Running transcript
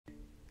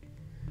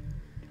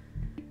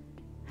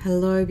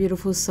Hello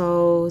beautiful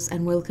souls,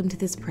 and welcome to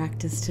this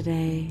practice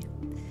today.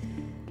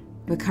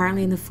 We're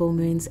currently in the full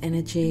moon's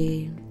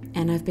energy,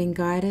 and I've been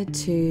guided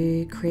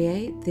to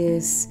create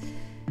this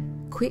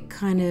quick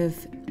kind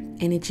of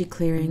energy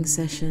clearing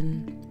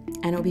session,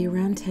 and it'll be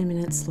around 10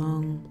 minutes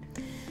long,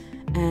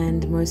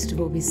 and most of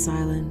it will be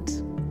silent.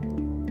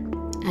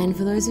 And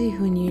for those of you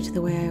who are new to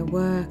the way I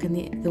work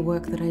and the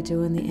work that I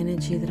do and the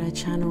energy that I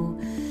channel,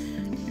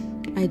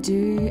 I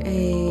do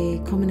a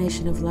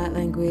combination of light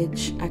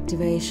language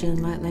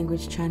activation, light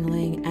language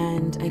channeling,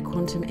 and a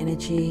quantum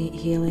energy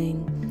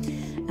healing.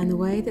 And the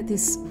way that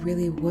this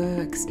really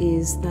works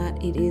is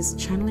that it is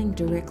channeling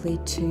directly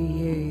to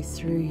you,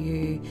 through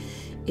you.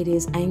 It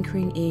is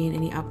anchoring in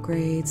any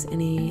upgrades,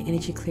 any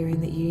energy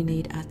clearing that you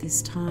need at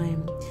this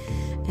time.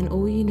 And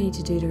all you need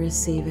to do to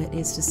receive it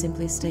is to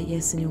simply state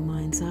yes in your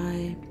mind's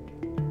eye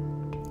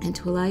and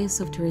to allow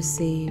yourself to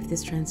receive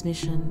this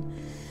transmission.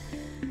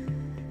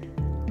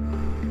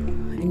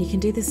 And you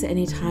can do this at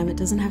any time. It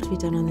doesn't have to be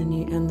done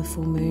on the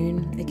full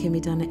moon. It can be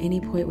done at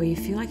any point where you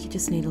feel like you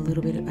just need a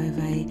little bit of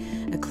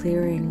a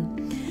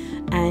clearing.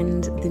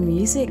 And the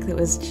music that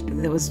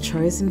was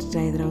chosen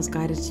today, that I was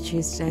guided to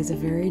choose today, is a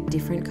very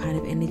different kind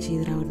of energy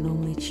that I would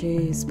normally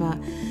choose. But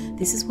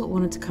this is what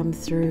wanted to come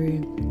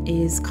through,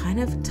 is kind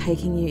of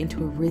taking you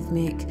into a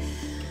rhythmic.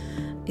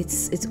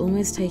 It's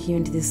almost taking you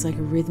into this like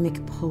a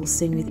rhythmic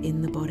pulsing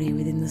within the body,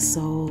 within the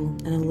soul,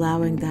 and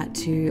allowing that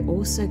to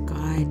also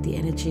guide the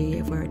energy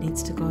of where it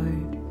needs to go.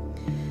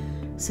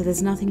 So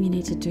there's nothing you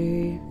need to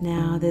do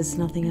now. There's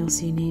nothing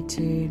else you need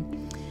to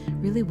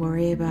really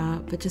worry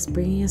about, but just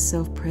bringing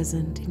yourself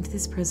present into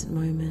this present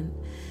moment,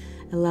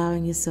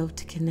 allowing yourself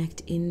to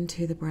connect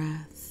into the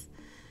breath,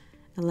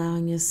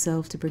 allowing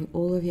yourself to bring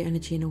all of your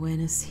energy and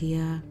awareness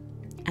here,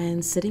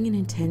 and setting an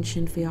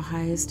intention for your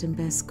highest and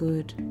best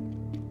good.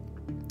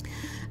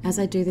 As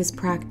I do this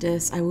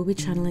practice, I will be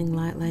channeling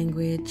light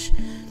language,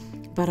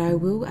 but I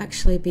will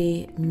actually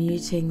be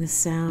muting the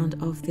sound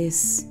of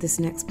this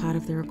next part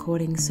of the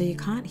recording, so you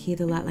can't hear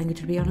the light language.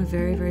 It'll be on a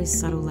very, very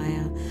subtle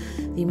layer.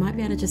 You might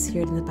be able to just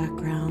hear it in the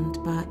background,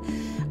 but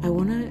I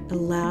want to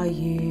allow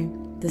you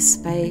the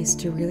space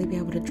to really be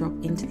able to drop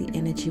into the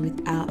energy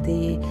without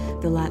the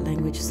light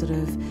language sort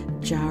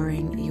of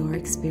jarring your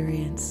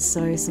experience.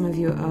 So some of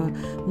you are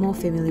more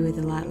familiar with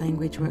the light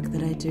language work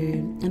that I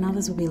do, and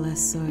others will be less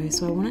so.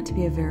 So I want it to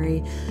be a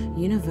very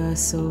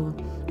universal,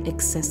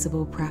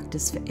 accessible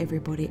practice for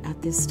everybody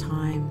at this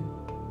time.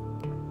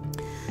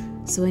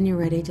 So when you're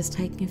ready, just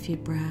taking a few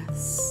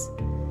breaths,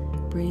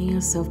 bringing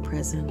yourself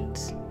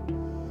present,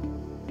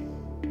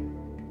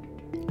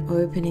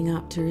 opening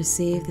up to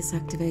receive this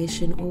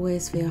activation,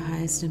 always for your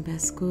highest and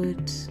best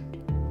good.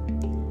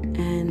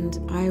 And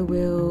I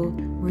will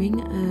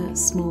ring a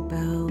small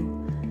bell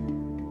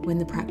when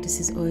the practice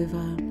is over,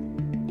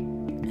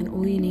 and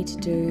all you need to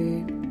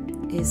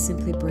do is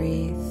simply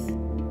breathe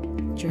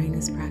during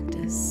this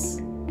practice.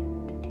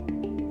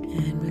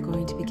 And we're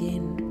going to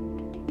begin.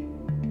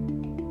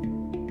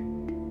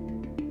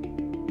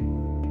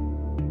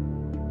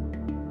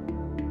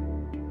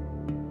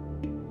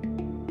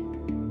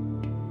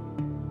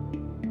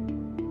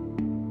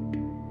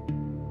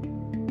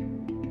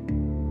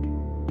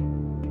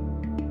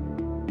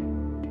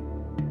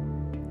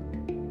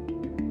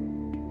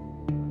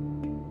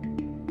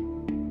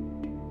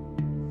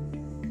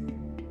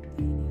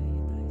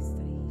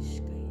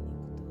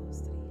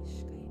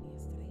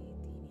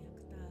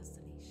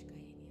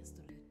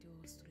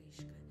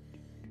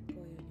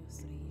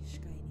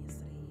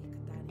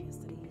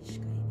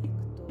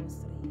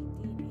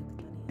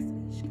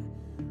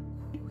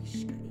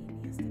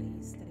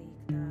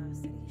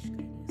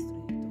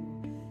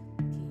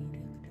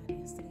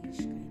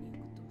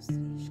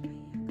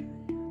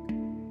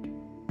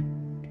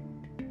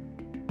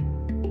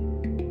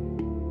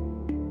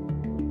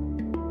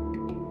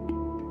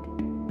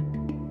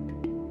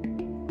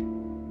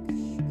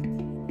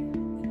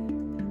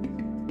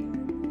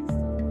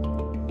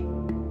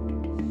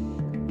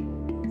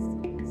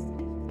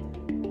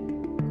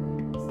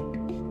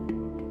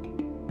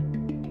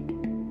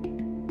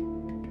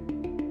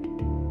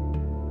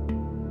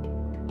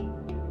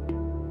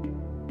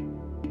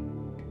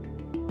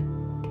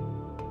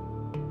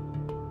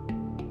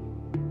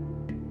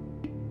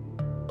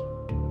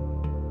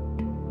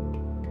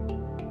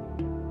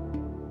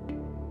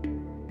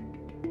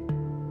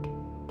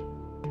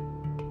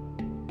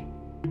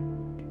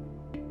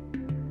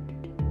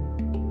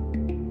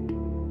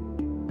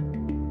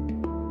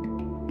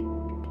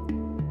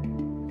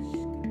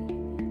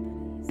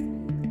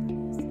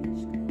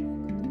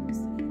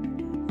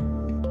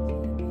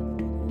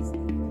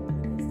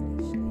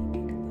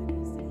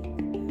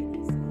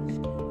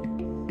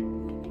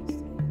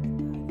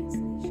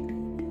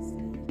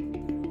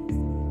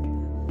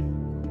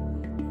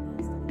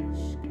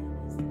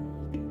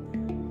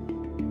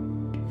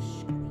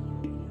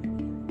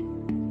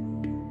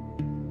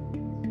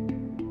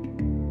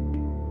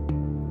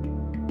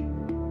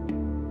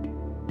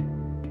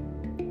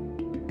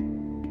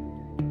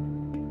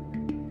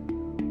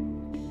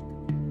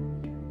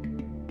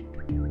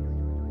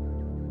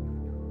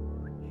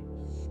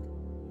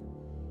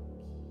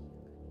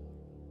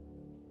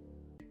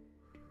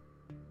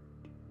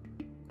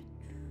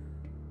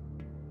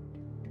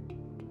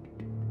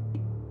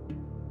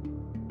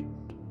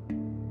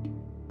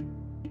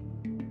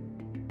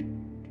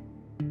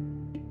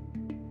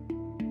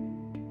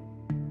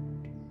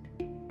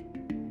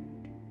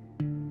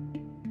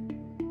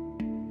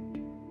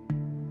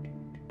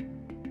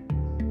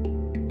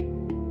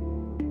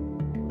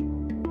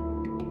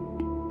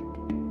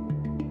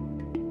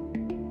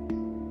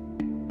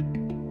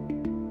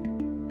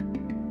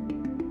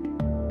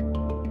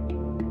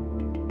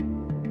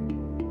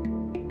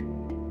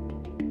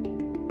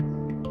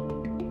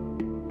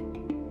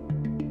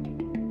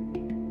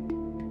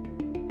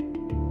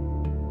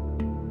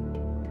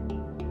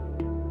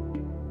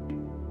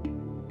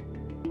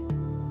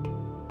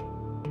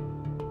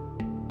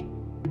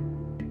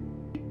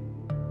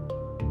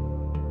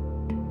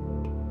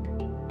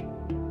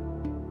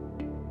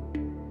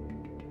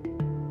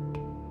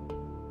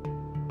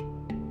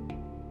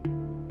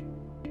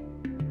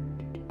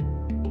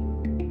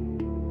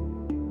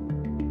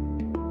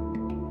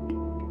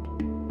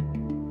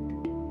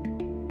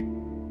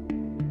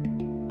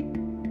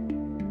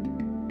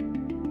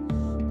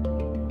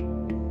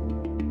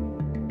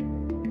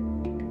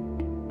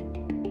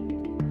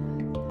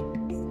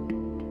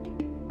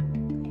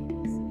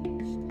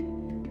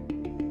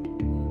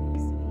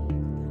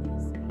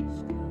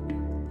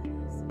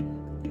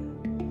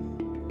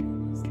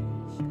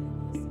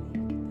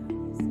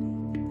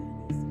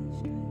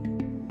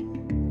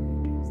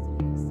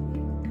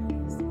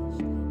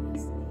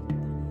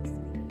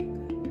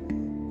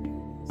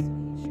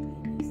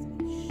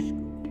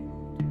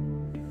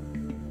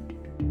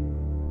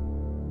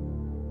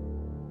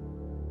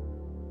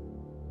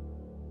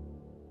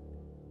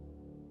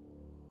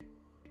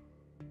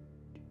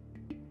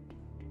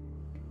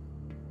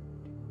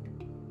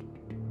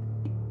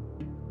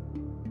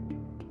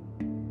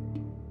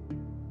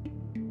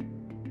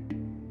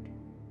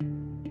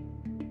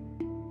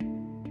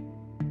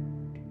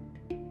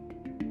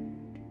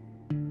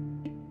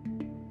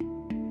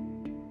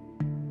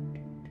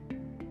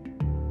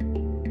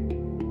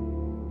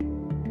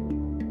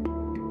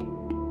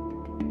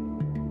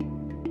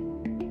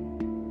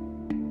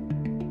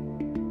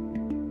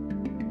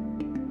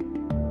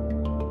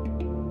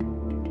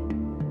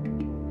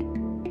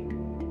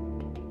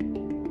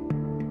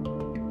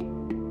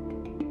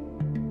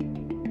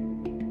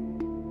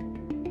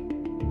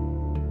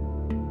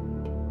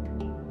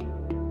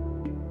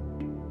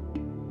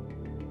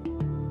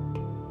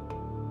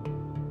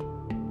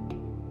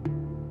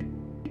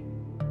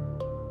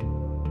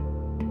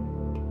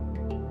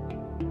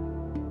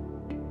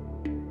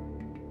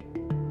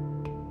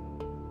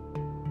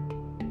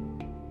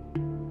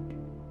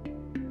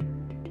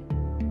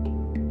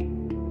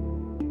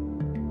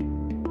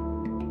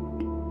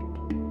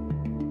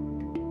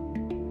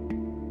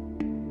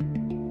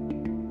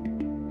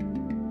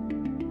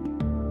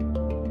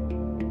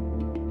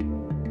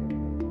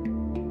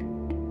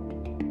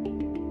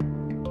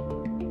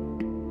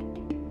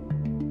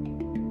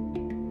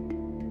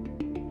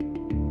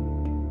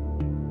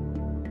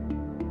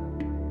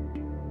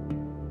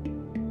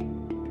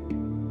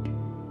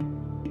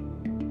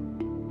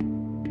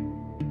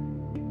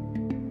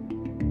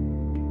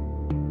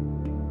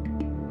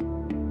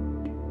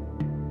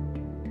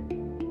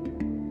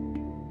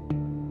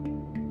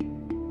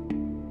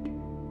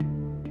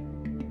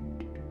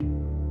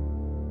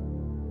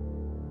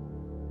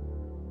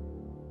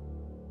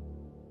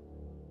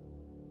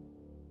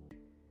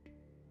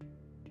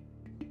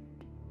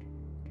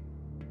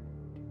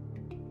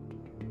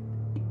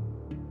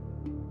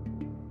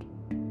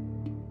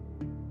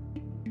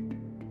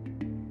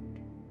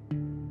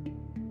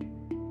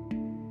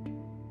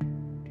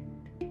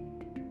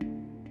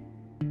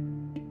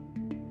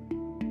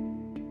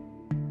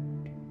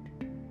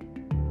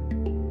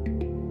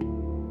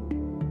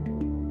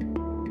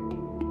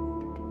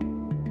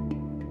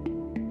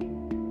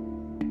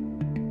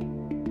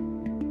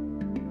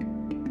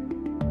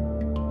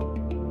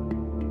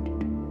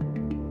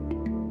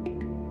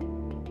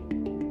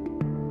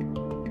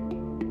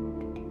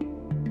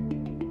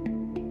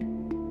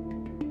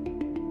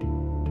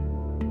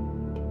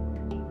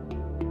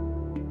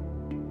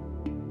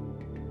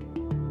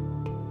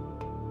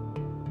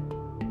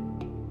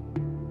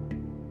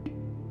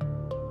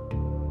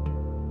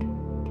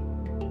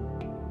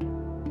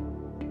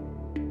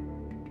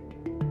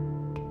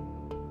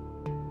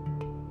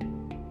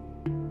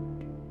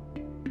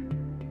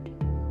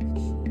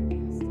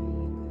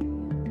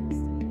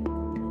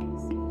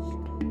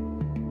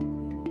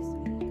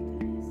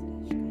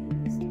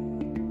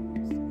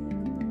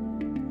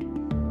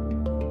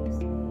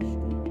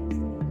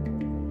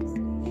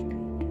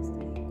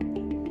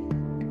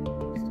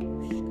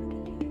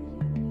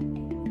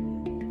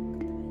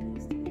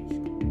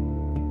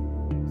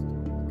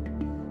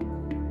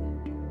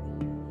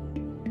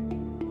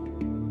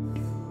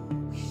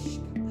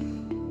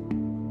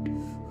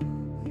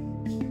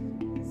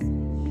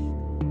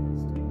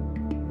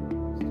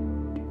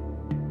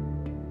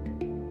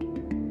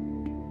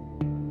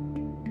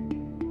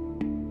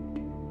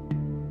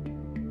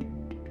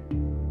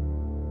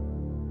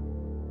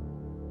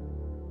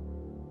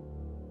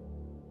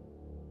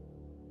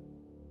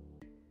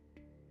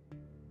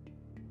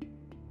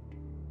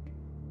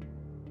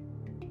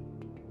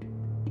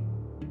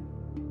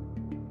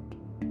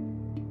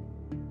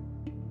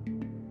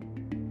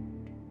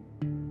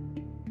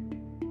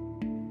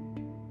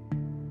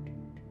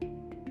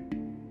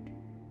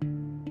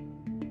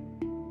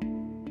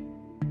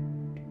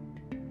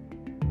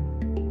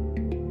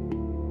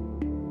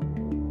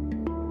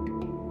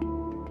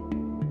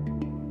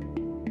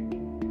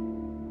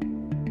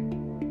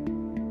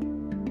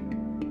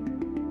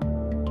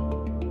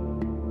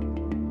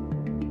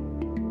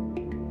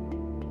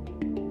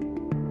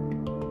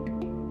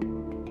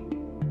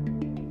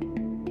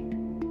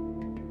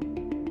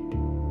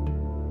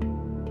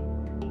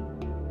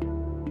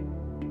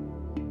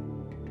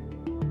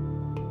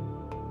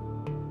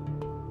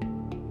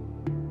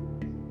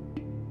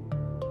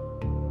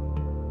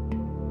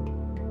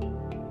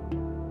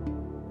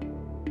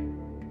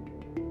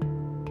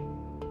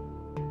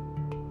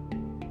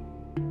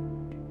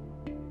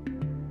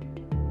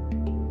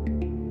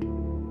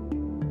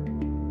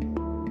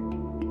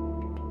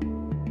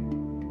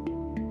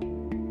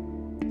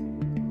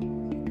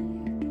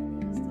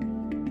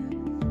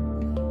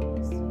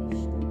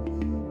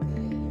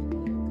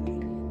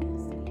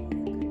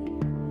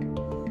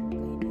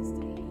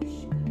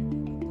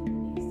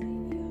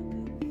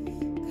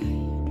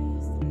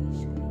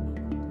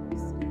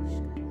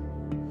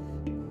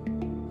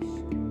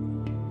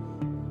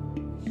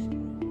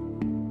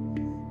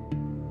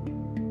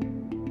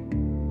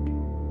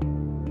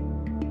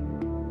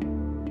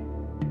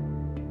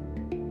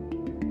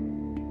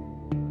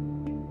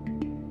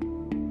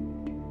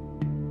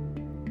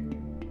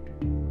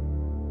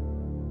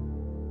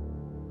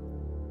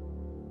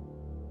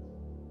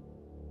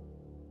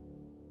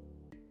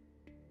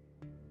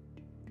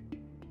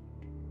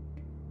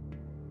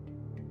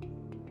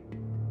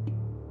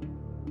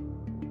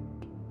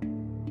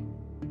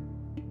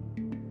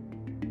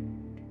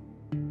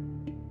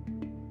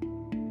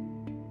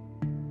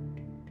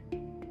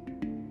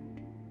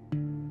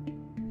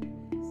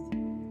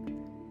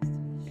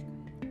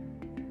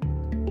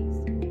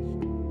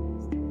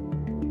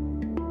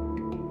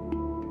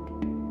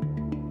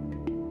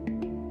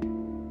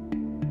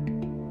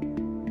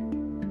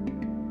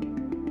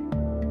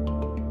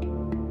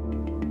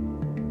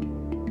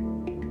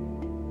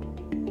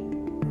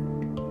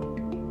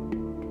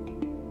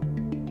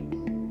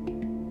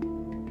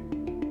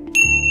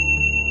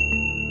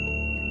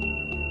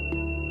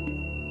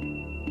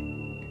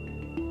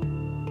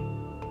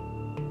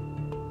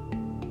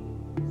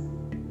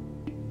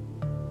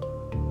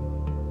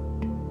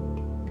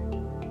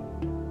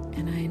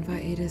 And I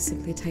invite you to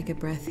simply take a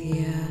breath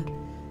here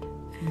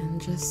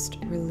and just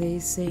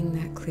releasing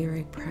that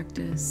clearing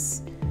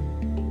practice.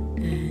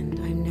 And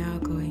I'm now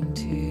going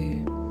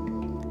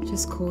to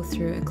just call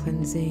through a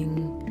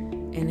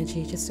cleansing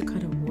energy just to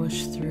kind of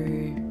wash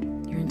through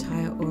your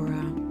entire aura,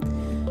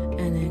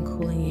 and then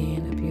calling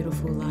in a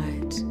beautiful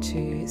light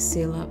to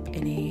seal up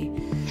any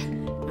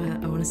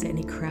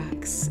any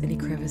cracks, any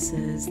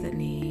crevices that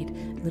need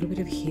a little bit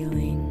of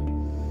healing,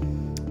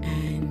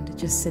 and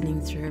just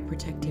sending through a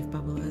protective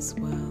bubble as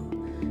well.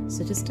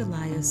 So just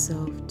allow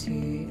yourself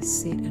to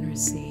sit and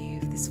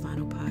receive this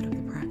final part of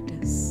the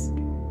practice.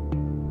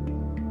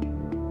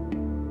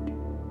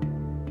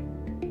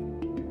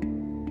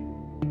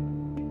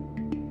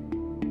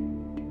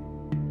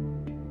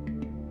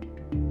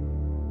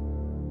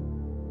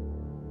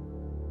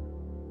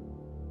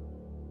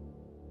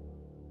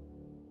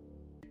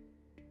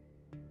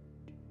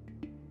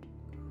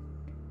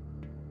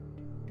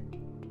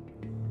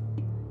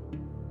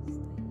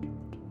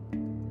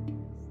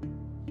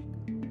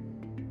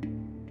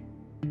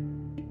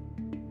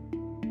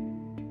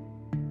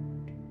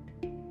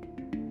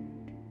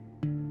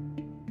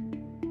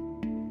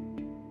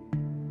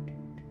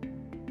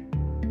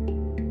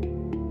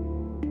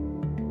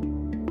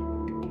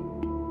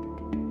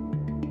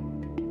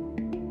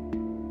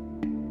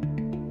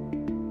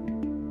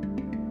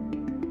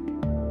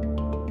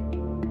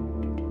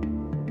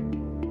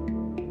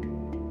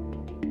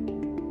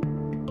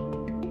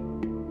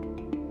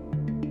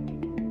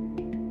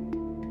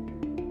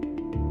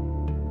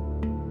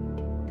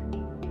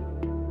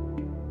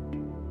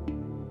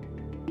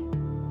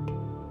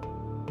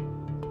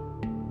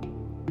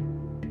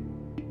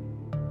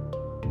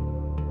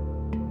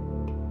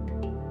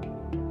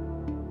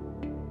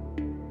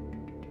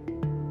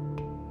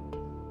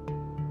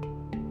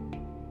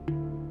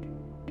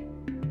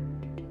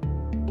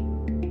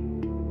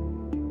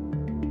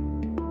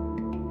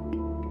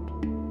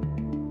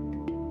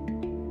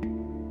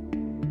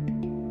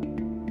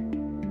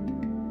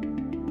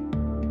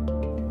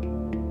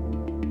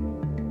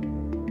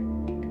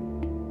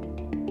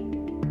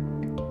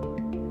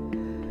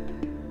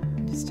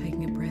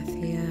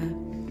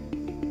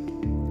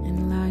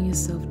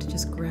 Yourself to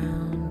just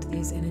ground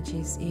these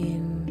energies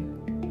in,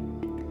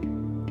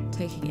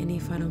 taking any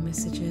final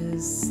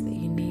messages that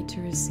you need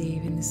to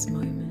receive in this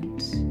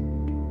moment,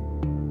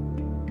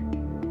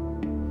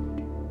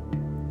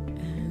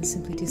 and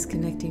simply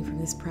disconnecting from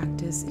this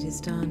practice. It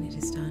is done, it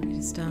is done, it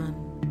is done.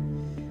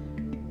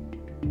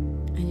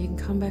 And you can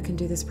come back and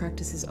do this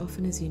practice as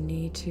often as you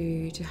need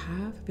to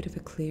have a bit of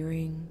a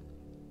clearing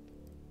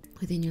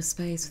within your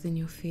space, within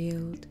your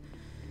field.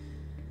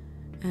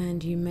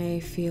 And you may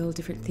feel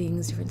different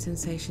things, different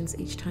sensations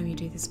each time you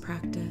do this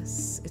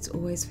practice. It's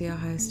always for your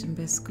highest and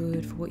best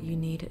good, for what you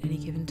need at any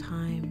given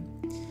time.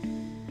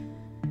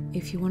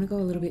 If you want to go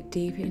a little bit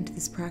deeper into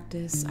this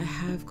practice, I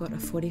have got a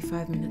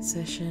 45-minute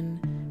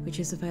session which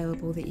is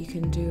available that you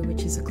can do,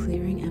 which is a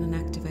clearing and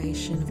an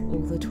activation of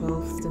all the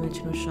 12th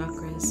dimensional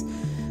chakras.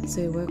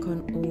 So we work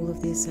on all of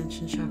the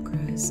ascension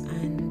chakras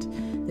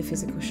and the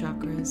physical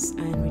chakras,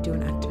 and we do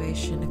an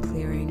activation, a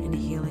clearing and a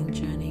healing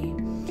journey.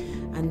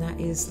 And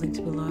that is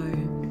linked below.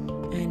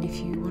 And if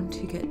you want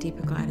to get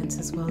deeper guidance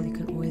as well, you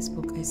can always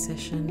book a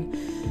session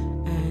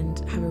and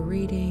have a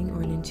reading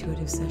or an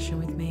intuitive session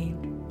with me.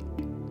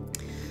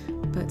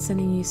 But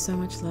sending you so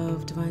much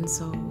love, divine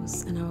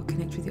souls, and I will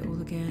connect with you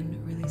all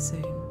again really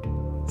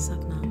soon. Sat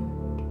Nam.